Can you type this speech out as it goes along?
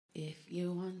If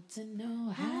you want to know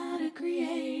how to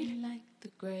create like the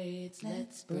greats,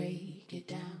 let's break it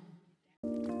down.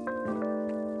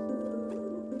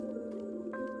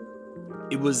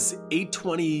 It was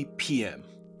 8:20 p.m.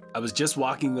 I was just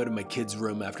walking out of my kids'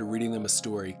 room after reading them a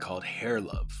story called Hair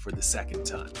Love for the second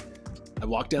time. I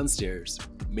walked downstairs,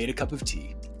 made a cup of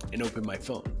tea, and opened my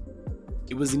phone.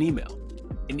 It was an email.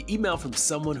 An email from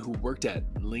someone who worked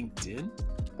at LinkedIn?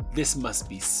 This must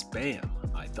be spam,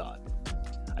 I thought.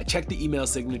 I checked the email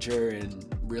signature and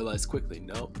realized quickly,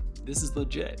 no, this is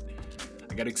legit.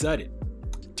 I got excited.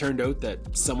 Turned out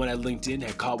that someone at LinkedIn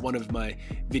had caught one of my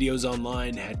videos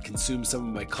online, had consumed some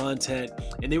of my content,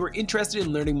 and they were interested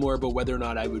in learning more about whether or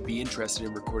not I would be interested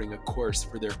in recording a course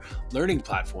for their learning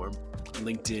platform,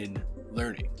 LinkedIn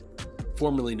Learning,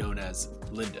 formerly known as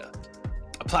Lynda.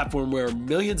 A platform where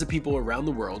millions of people around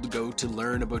the world go to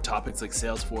learn about topics like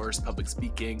Salesforce, public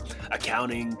speaking,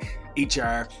 accounting,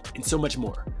 HR, and so much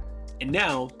more. And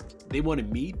now they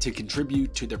wanted me to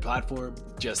contribute to their platform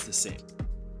just the same.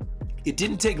 It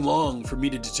didn't take long for me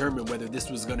to determine whether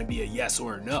this was going to be a yes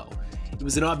or a no. It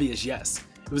was an obvious yes.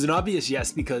 It was an obvious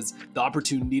yes because the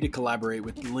opportunity to collaborate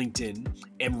with LinkedIn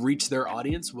and reach their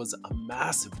audience was a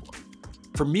massive one.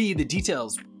 For me, the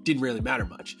details didn't really matter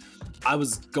much. I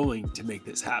was going to make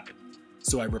this happen.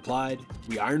 So I replied,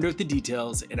 we ironed out the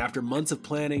details, and after months of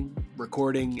planning,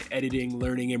 recording, editing,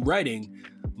 learning, and writing,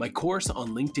 my course on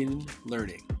LinkedIn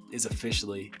Learning is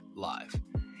officially live.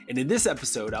 And in this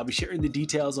episode, I'll be sharing the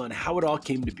details on how it all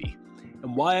came to be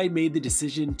and why I made the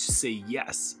decision to say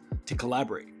yes to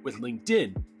collaborate with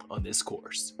LinkedIn on this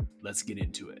course. Let's get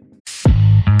into it.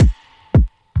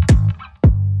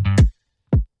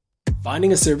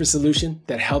 Finding a service solution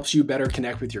that helps you better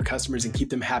connect with your customers and keep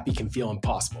them happy can feel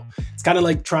impossible. It's kind of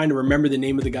like trying to remember the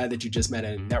name of the guy that you just met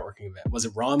at a networking event. Was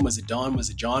it Ron? Was it Don? Was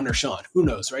it John or Sean? Who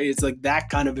knows, right? It's like that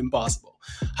kind of impossible.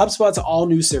 HubSpot's all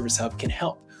new Service Hub can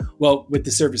help. Well, with the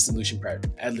service solution part,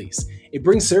 at least. It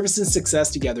brings service and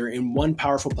success together in one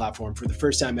powerful platform for the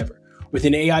first time ever. With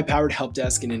an AI-powered help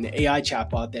desk and an AI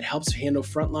chatbot that helps handle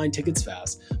frontline tickets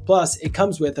fast. Plus, it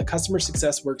comes with a customer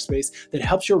success workspace that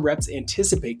helps your reps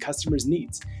anticipate customers'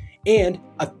 needs. And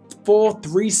a full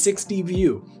 360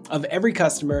 view of every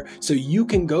customer so you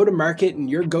can go to market and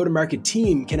your go-to-market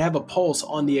team can have a pulse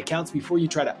on the accounts before you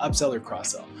try to upsell or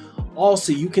cross-sell.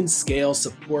 Also, you can scale,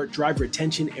 support, drive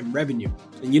retention, and revenue.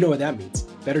 And you know what that means.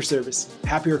 Better service,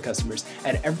 happier customers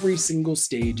at every single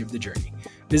stage of the journey.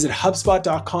 Visit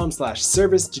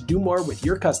HubSpot.com/service to do more with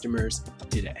your customers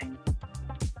today.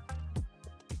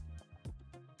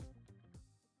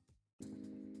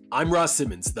 I'm Ross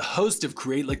Simmons, the host of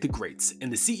Create Like the Greats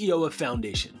and the CEO of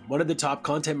Foundation, one of the top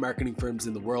content marketing firms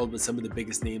in the world with some of the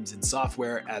biggest names in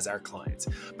software as our clients.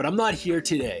 But I'm not here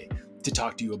today to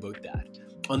talk to you about that.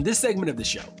 On this segment of the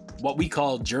show, what we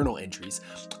call journal entries,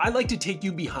 I like to take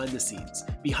you behind the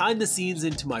scenes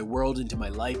into my world, into my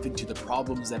life, into the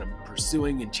problems that I'm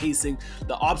pursuing and chasing,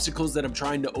 the obstacles that I'm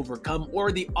trying to overcome,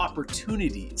 or the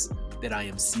opportunities that I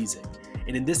am seizing.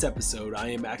 And in this episode, I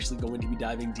am actually going to be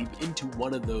diving deep into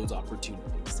one of those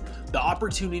opportunities. The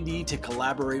opportunity to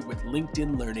collaborate with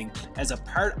LinkedIn Learning as a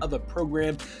part of a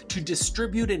program to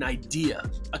distribute an idea,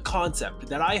 a concept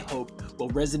that I hope will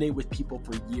resonate with people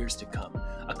for years to come.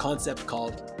 A concept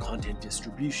called content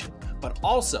distribution, but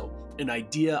also an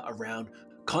idea around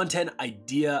content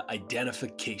idea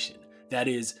identification. That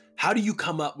is, how do you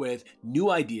come up with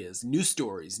new ideas, new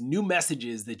stories, new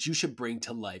messages that you should bring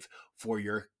to life for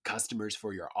your customers,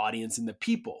 for your audience, and the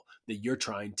people that you're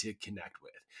trying to connect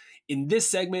with? In this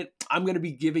segment, I'm going to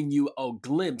be giving you a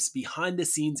glimpse behind the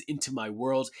scenes into my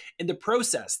world and the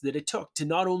process that it took to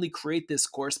not only create this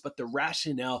course, but the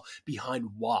rationale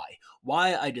behind why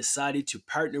I decided to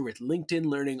partner with LinkedIn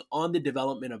Learning on the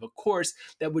development of a course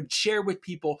that would share with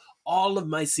people all of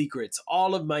my secrets,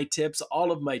 all of my tips,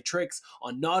 all of my tricks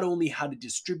on not only how to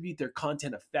distribute their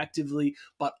content effectively,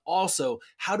 but also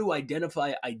how to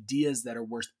identify ideas that are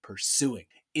worth pursuing.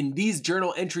 In these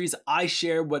journal entries, I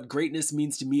share what greatness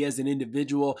means to me as an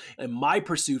individual and my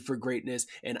pursuit for greatness,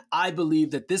 and I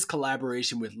believe that this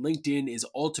collaboration with LinkedIn is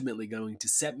ultimately going to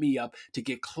set me up to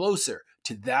get closer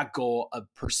to that goal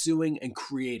of pursuing and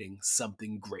creating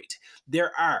something great.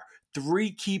 There are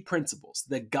 3 key principles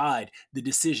that guide the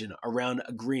decision around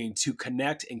agreeing to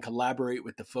connect and collaborate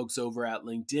with the folks over at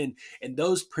LinkedIn, and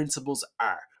those principles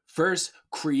are: first,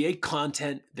 create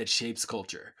content that shapes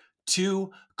culture.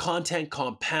 2, content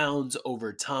compounds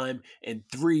over time. And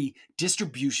 3,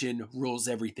 distribution rules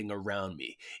everything around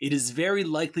me. It is very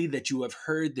likely that you have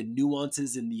heard the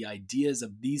nuances and the ideas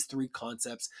of these 3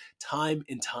 concepts time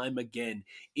and time again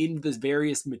in the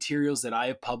various materials that I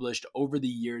have published over the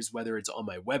years, whether it's on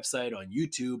my website, on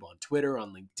YouTube, on Twitter,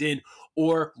 on LinkedIn,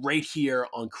 or right here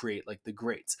on Create Like the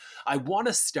Greats. I want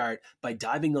to start by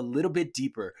diving a little bit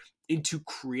deeper into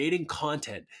creating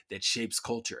content that shapes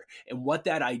culture and what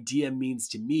that idea means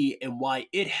to me and why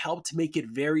it helped make it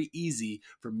very easy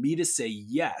for me to say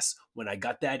yes when I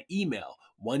got that email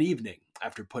one evening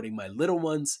after putting my little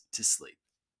ones to sleep.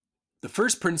 The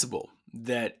first principle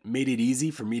that made it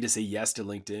easy for me to say yes to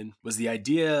LinkedIn was the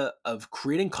idea of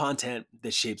creating content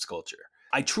that shapes culture.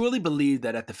 I truly believe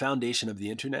that at the foundation of the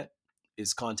internet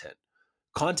is content.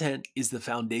 Content is the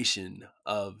foundation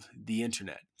of the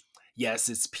internet. Yes,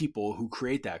 it's people who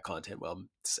create that content. Well,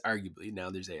 it's arguably now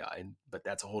there's AI, but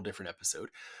that's a whole different episode.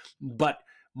 But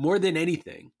more than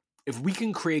anything, if we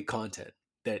can create content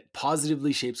that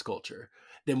positively shapes culture,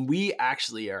 then we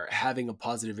actually are having a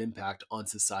positive impact on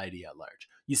society at large.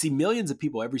 You see, millions of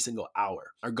people every single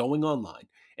hour are going online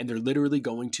and they're literally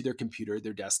going to their computer,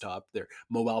 their desktop, their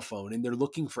mobile phone, and they're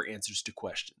looking for answers to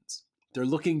questions. They're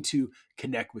looking to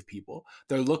connect with people.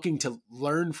 They're looking to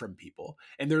learn from people.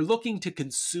 And they're looking to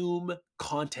consume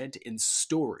content and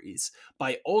stories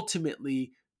by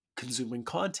ultimately consuming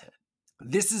content.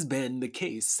 This has been the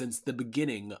case since the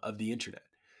beginning of the internet.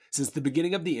 Since the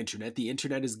beginning of the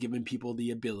internet has given people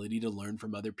the ability to learn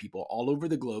from other people all over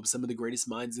the globe, some of the greatest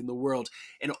minds in the world.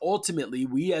 And ultimately,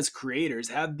 we as creators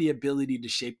have the ability to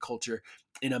shape culture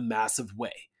in a massive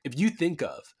way. If you think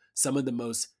of some of the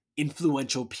most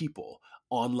influential people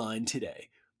online today,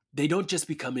 they don't just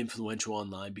become influential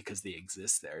online because they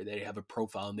exist there. They have a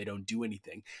profile and they don't do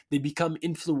anything. They become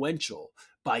influential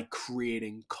by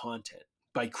creating content,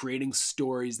 by creating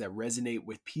stories that resonate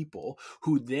with people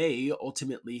who they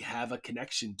ultimately have a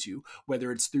connection to,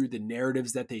 whether it's through the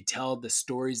narratives that they tell, the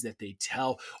stories that they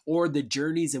tell, or the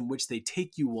journeys in which they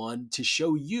take you on to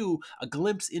show you a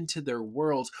glimpse into their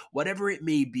world, whatever it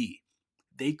may be.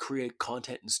 They create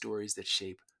content and stories that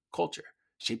shape culture,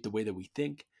 shape the way that we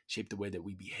think, shape the way that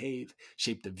we behave,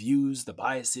 shape the views, the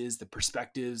biases, the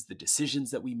perspectives, the decisions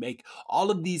that we make.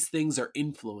 All of these things are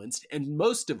influenced, and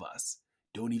most of us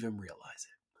don't even realize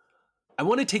it. I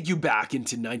want to take you back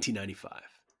into 1995.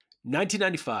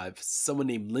 1995, someone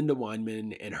named Linda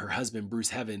Weinman and her husband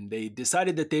Bruce Heaven, they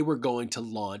decided that they were going to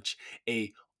launch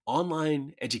a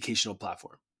online educational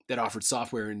platform that offered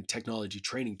software and technology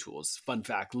training tools. Fun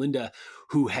fact, Linda,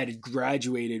 who had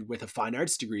graduated with a fine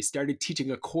arts degree, started teaching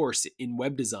a course in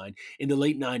web design in the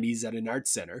late 90s at an art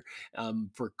center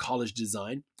for college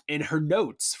design. And her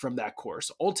notes from that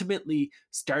course ultimately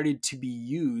started to be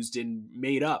used and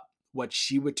made up what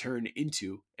she would turn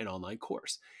into an online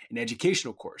course, an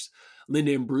educational course.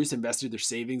 Linda and Bruce invested their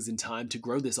savings and time to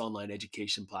grow this online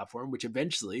education platform, which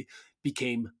eventually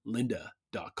became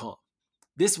lynda.com.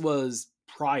 This was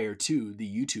prior to the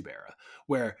YouTube era,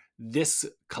 where this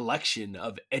collection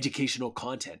of educational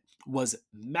content was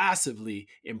massively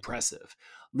impressive.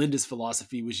 Linda's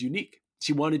philosophy was unique.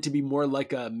 She wanted to be more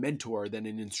like a mentor than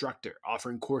an instructor,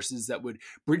 offering courses that would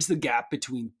bridge the gap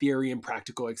between theory and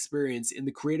practical experience in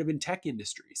the creative and tech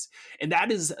industries. And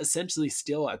that is essentially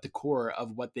still at the core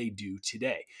of what they do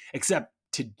today. Except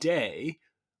today,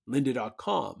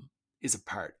 lynda.com is a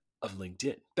part of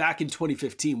LinkedIn. Back in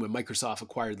 2015, when Microsoft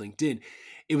acquired LinkedIn,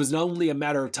 it was not only a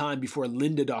matter of time before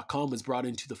lynda.com was brought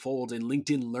into the fold, and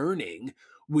LinkedIn Learning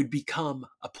would become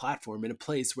a platform and a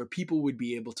place where people would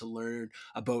be able to learn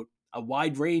about a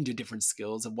wide range of different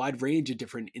skills, a wide range of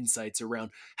different insights around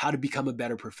how to become a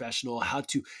better professional, how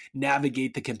to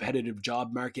navigate the competitive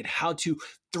job market, how to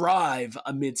thrive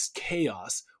amidst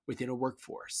chaos within a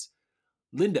workforce.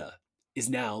 Lynda is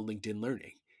now LinkedIn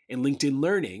Learning. And LinkedIn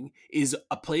Learning is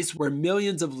a place where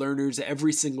millions of learners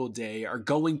every single day are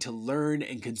going to learn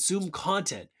and consume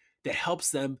content that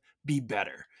helps them be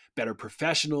better. Better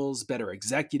professionals, better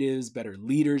executives, better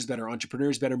leaders, better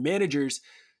entrepreneurs, better managers.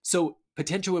 So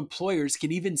potential employers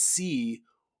can even see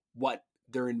what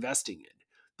they're investing in.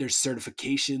 There's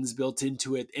certifications built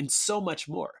into it and so much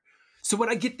more. So when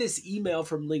I get this email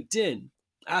from LinkedIn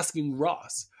asking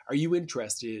Ross, are you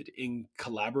interested in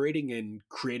collaborating and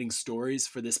creating stories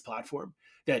for this platform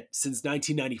that since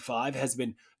 1995 has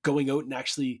been going out and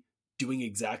actually doing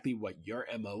exactly what your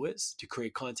MO is, to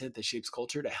create content that shapes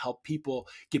culture, to help people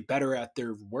get better at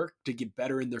their work, to get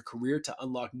better in their career, to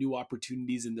unlock new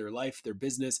opportunities in their life, their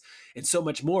business, and so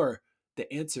much more?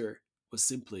 The answer was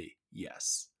simply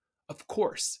yes. Of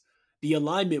course, the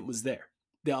alignment was there.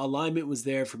 The alignment was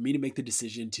there for me to make the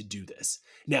decision to do this.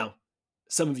 Now,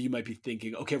 some of you might be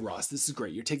thinking, okay, Ross, this is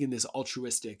great. You're taking this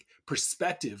altruistic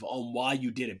perspective on why you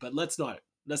did it, but let's not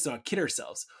kid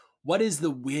ourselves. What is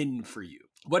the win for you?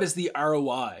 What is the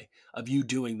ROI of you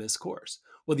doing this course?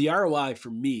 Well, the ROI for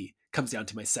me comes down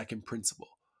to my second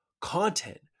principle.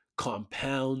 Content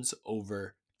compounds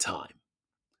over time.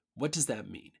 What does that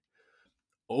mean?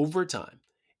 Over time,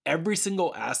 every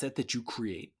single asset that you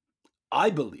create, I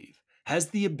believe, has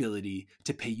the ability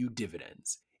to pay you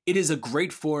dividends. It is a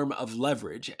great form of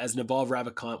leverage, as Naval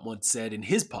Ravikant once said in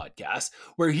his podcast,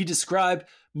 where he described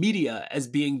media as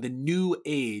being the new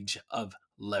age of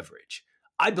leverage.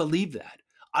 I believe that.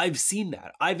 I've seen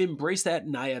that. I've embraced that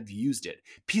and I have used it.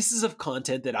 Pieces of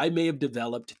content that I may have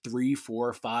developed 3,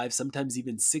 4, 5, sometimes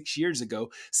even 6 years ago,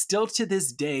 still to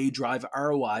this day drive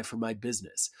ROI for my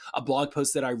business. A blog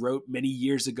post that I wrote many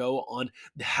years ago on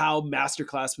how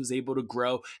Masterclass was able to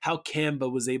grow, how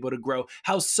Canva was able to grow,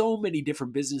 how so many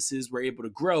different businesses were able to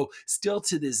grow, still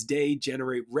to this day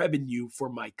generate revenue for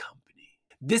my company.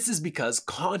 This is because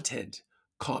content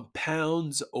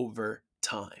compounds over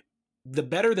time. The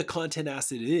better the content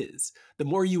asset is, the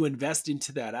more you invest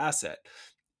into that asset.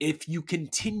 If you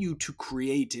continue to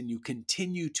create and you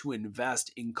continue to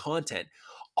invest in content,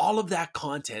 all of that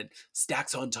content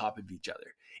stacks on top of each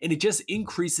other. And it just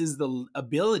increases the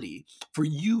ability for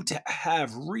you to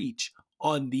have reach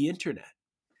on the internet.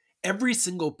 Every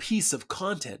single piece of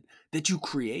content that you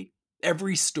create,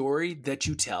 every story that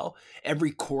you tell,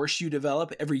 every course you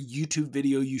develop, every YouTube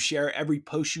video you share, every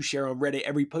post you share on Reddit,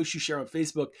 every post you share on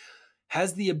Facebook,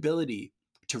 has the ability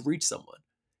to reach someone.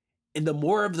 And the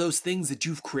more of those things that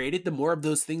you've created, the more of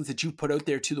those things that you put out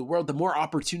there to the world, the more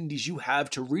opportunities you have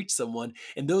to reach someone.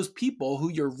 And those people who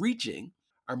you're reaching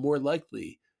are more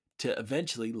likely to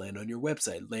eventually land on your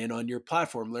website, land on your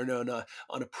platform, learn on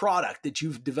a product that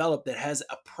you've developed that has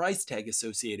a price tag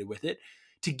associated with it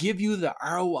to give you the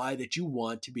ROI that you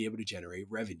want to be able to generate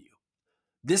revenue.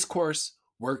 This course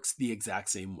works the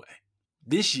exact same way.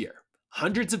 This year,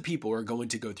 hundreds of people are going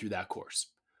to go through that course.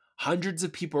 Hundreds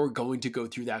of people are going to go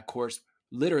through that course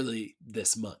literally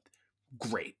this month.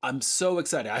 Great. I'm so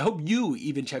excited. I hope you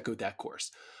even check out that course.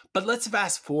 But let's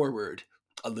fast forward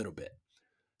a little bit.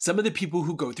 Some of the people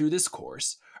who go through this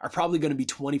course are probably going to be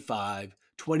 25,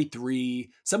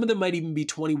 23. Some of them might even be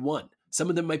 21. Some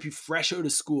of them might be fresh out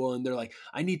of school and they're like,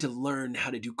 I need to learn how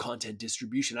to do content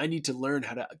distribution. I need to learn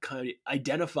how to kind of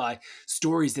identify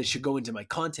stories that should go into my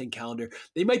content calendar.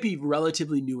 They might be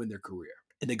relatively new in their career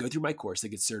and they go through my course, they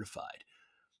get certified.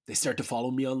 They start to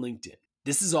follow me on LinkedIn.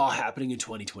 This is all happening in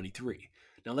 2023.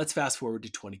 Now let's fast forward to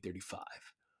 2035.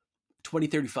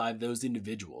 2035, those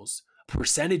individuals, a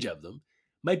percentage of them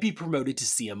might be promoted to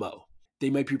CMO. They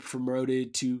might be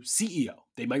promoted to CEO.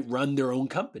 They might run their own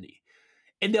company.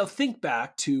 And they'll think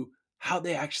back to how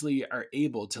they actually are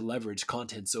able to leverage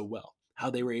content so well, how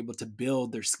they were able to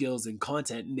build their skills in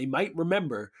content. And they might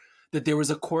remember that there was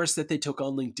a course that they took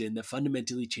on LinkedIn that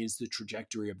fundamentally changed the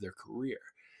trajectory of their career.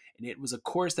 And it was a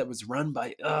course that was run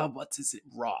by,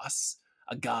 Ross,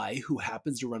 a guy who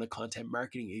happens to run a content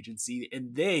marketing agency.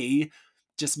 And they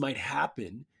just might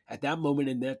happen at that moment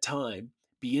in that time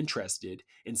be interested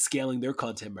in scaling their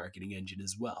content marketing engine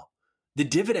as well. The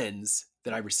dividends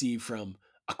that I receive from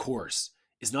a course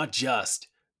is not just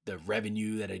the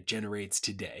revenue that it generates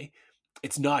today.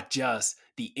 It's not just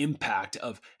the impact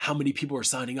of how many people are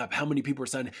signing up, how many people are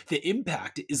signing. The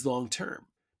impact is long-term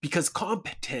because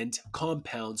content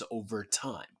compounds over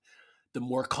time. The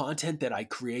more content that I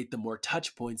create, the more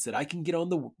touch points that I can get on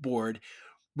the board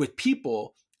with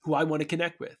people who I want to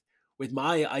connect with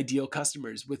my ideal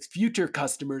customers, with future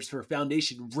customers for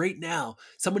Foundation right now,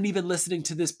 someone even listening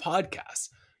to this podcast.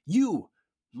 You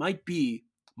might be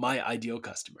my ideal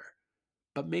customer,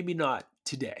 but maybe not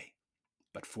today.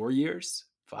 But 4 years,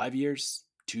 5 years,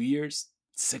 2 years,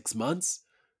 6 months,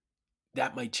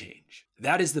 that might change.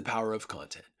 That is the power of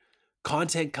content.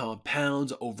 Content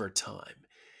compounds over time.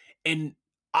 And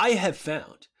I have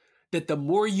found that the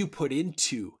more you put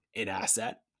into an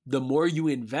asset, the more you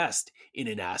invest in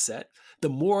an asset, the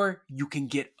more you can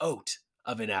get out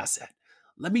of an asset.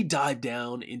 Let me dive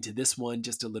down into this one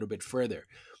just a little bit further.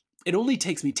 It only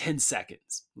takes me 10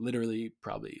 seconds, literally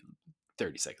probably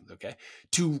 30 seconds, okay,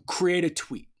 to create a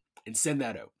tweet and send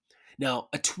that out. Now,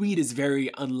 a tweet is very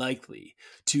unlikely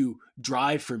to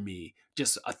drive for me,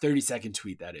 just a 30-second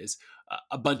tweet, that is,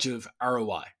 a bunch of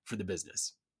ROI for the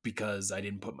business because I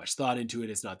didn't put much thought into it.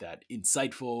 It's not that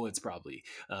insightful. It's probably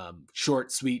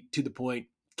short, sweet, to the point,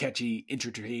 catchy,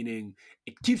 entertaining.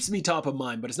 It keeps me top of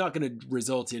mind, but it's not going to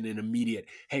result in an immediate,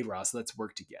 hey, Ross, let's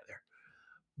work together.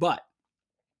 But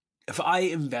if I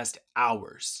invest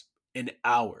hours and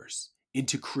hours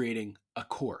into creating a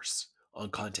course on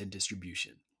content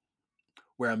distribution,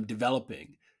 where I'm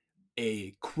developing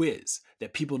a quiz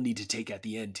that people need to take at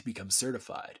the end to become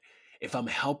certified, if I'm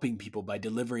helping people by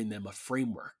delivering them a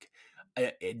framework,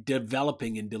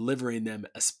 developing and delivering them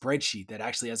a spreadsheet that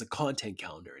actually has a content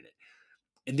calendar in it,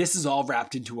 and this is all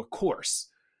wrapped into a course,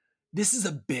 this is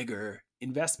a bigger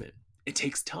investment. It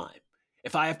takes time.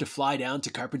 If I have to fly down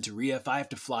to Carpinteria, if I have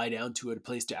to fly down to a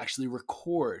place to actually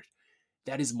record,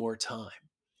 that is more time.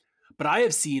 But I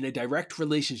have seen a direct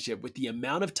relationship with the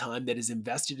amount of time that is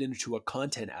invested into a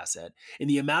content asset and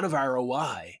the amount of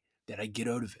ROI that I get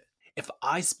out of it. If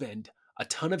I spend a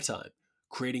ton of time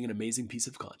creating an amazing piece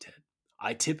of content,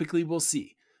 I typically will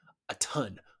see a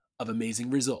ton of amazing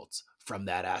results from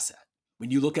that asset. When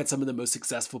you look at some of the most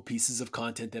successful pieces of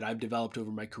content that I've developed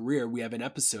over my career, we have an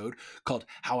episode called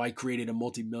How I Created a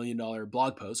Multi-Million-Dollar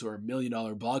Blog Post or a $1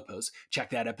 million blog post.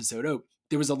 Check that episode out.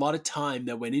 There was a lot of time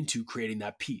that went into creating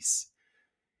that piece.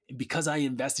 And because I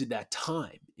invested that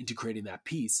time into creating that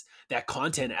piece, that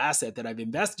content asset that I've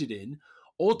invested in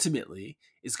ultimately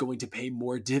is going to pay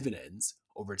more dividends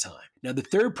over time. Now, the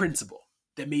third principle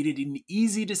that made it an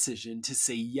easy decision to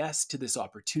say yes to this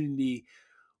opportunity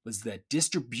was that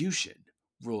distribution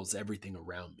rules everything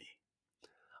around me.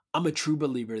 I'm a true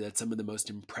believer that some of the most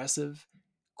impressive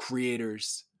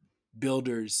creators,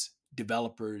 builders,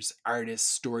 developers, artists,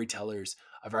 storytellers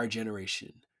of our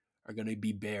generation are going to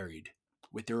be buried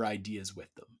with their ideas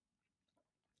with them.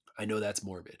 I know that's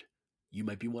morbid. You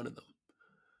might be one of them.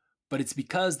 But it's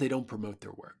because they don't promote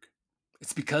their work.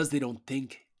 It's because they don't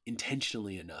think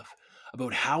intentionally enough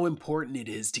about how important it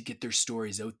is to get their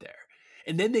stories out there.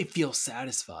 And then they feel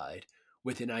satisfied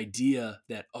with an idea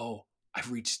that, oh,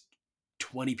 I've reached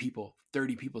 20 people,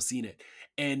 30 people seen it.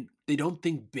 And they don't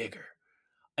think bigger.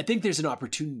 I think there's an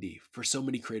opportunity for so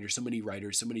many creators, so many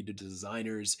writers, so many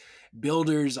designers,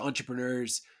 builders,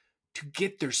 entrepreneurs to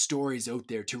get their stories out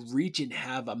there, to reach and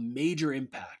have a major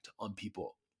impact on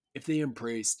people if they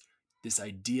embraced this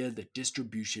idea that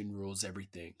distribution rules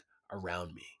everything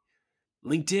around me.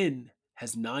 LinkedIn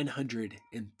has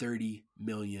 930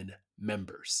 million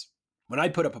members. When I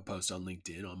put up a post on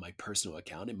LinkedIn on my personal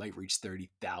account, it might reach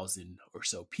 30,000 or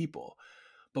so people.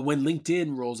 But when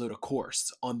LinkedIn rolls out a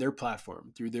course on their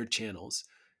platform through their channels,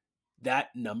 that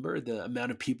number, the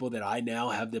amount of people that I now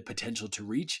have the potential to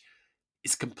reach,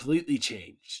 is completely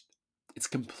changed. It's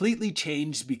completely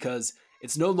changed because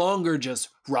it's no longer just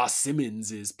Ross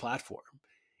Simmons' platform.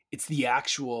 It's the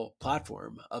actual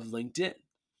platform of LinkedIn.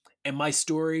 And my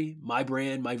story, my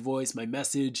brand, my voice, my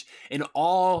message, and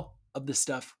all of the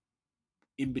stuff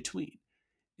in between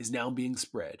is now being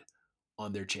spread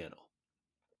on their channel.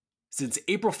 Since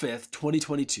April 5th,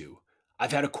 2022,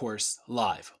 I've had a course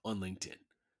live on LinkedIn.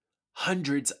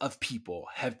 Hundreds of people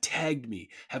have tagged me,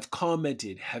 have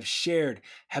commented, have shared,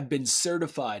 have been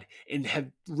certified, and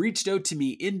have reached out to me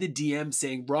in the DM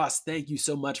saying, Ross, thank you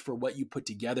so much for what you put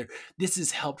together. This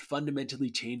has helped fundamentally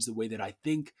change the way that I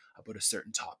think about a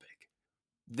certain topic.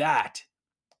 That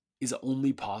is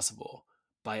only possible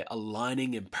by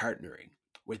aligning and partnering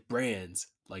with brands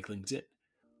like LinkedIn.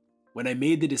 When I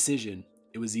made the decision,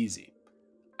 it was easy.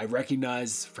 I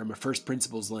recognize from a first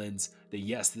principles lens that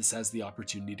yes, this has the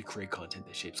opportunity to create content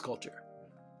that shapes culture.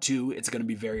 2, it's going to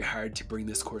be very hard to bring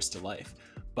this course to life,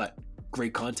 but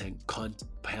great content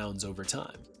compounds over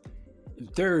time.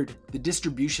 And 3rd, the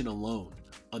distribution alone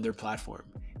on their platform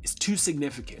is too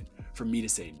significant for me to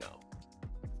say no.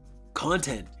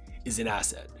 Content is an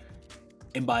asset,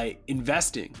 and by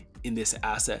investing in this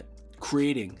asset,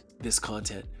 creating this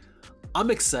content,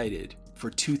 I'm excited for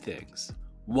 2 things.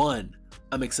 1,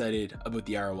 I'm excited about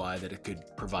the ROI that it could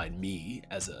provide me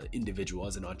as an individual,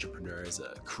 as an entrepreneur, as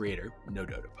a creator, no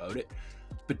doubt about it.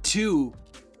 But 2,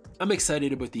 I'm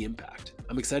excited about the impact.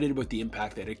 I'm excited about the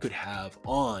impact that it could have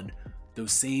on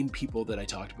those same people that I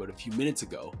talked about a few minutes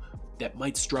ago that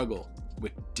might struggle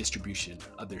with distribution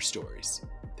of their stories.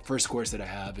 The first course that I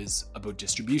have is about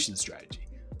distribution strategy.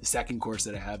 The second course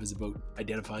that I have is about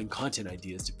identifying content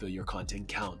ideas to fill your content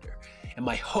calendar. And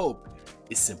my hope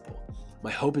is simple. My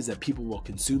hope is that people will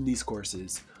consume these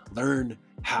courses, learn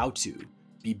how to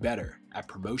be better at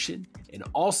promotion and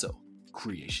also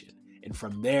creation. And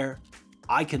from there,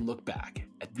 I can look back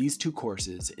at these 2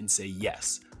 courses and say,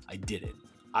 yes, I did it.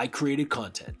 I created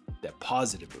content that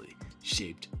positively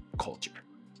shaped culture.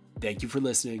 Thank you for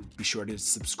listening. Be sure to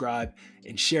subscribe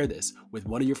and share this with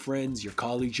one of your friends, your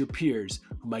colleagues, your peers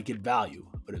who might get value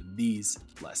out of these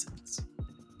lessons.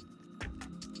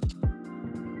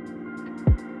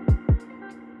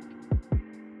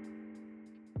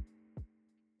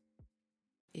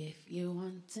 If you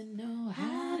want to know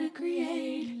how to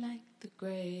create like the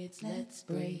grades, let's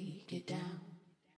break it down.